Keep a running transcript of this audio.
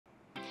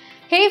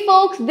Hey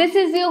folks, this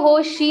is your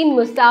host Sheen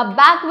Musta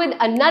back with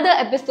another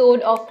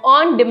episode of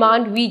On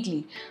Demand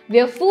Weekly,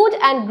 where food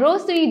and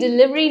grocery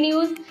delivery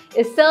news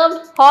is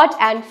served hot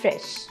and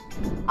fresh.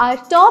 Our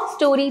top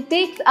story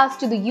takes us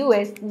to the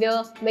US,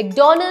 where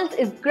McDonald's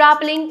is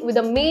grappling with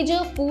a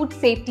major food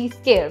safety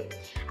scare.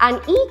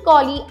 An E.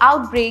 coli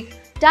outbreak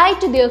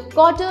tied to their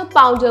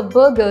quarter-pounder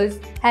burgers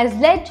has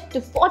led to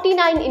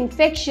 49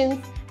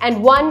 infections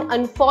and one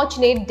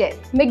unfortunate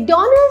death.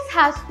 McDonald's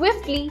has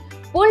swiftly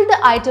pulled the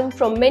item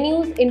from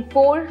menus in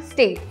 4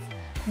 states,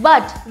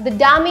 but the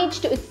damage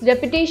to its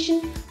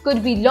reputation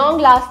could be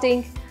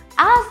long-lasting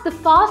as the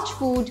fast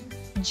food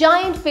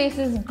giant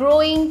faces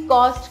growing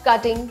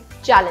cost-cutting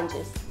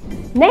challenges.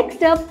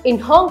 Next up, in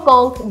Hong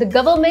Kong, the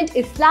government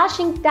is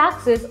slashing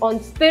taxes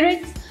on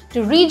spirits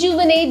to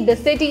rejuvenate the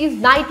city's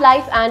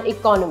nightlife and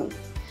economy.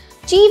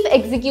 Chief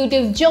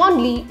Executive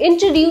John Lee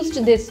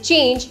introduced this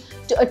change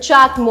to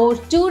attract more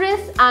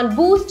tourists and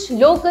boost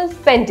local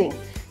spending,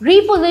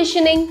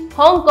 repositioning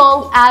Hong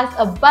Kong as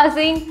a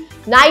buzzing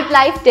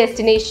nightlife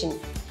destination.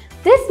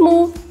 This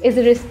move is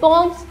a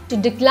response to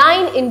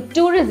decline in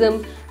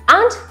tourism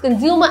and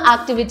consumer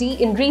activity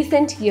in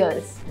recent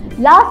years.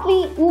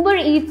 Lastly, Uber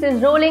Eats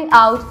is rolling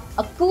out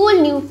a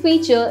cool new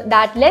feature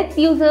that lets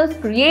users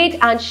create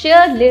and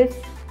share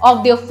lists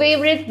of their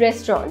favorite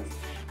restaurants.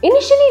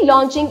 Initially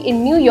launching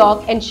in New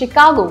York and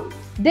Chicago,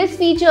 this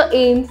feature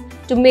aims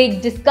to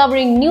make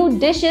discovering new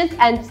dishes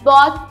and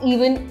spots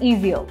even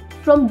easier.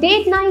 From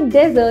date-night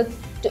desserts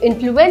to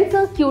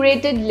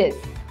influencer-curated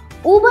lists,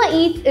 Uber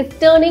Eats is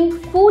turning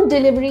food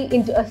delivery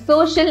into a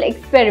social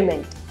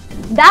experiment.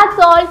 That's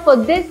all for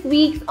this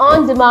week's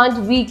On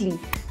Demand Weekly.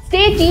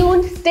 Stay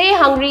tuned, stay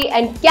hungry,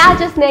 and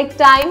catch us next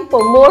time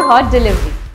for more hot delivery.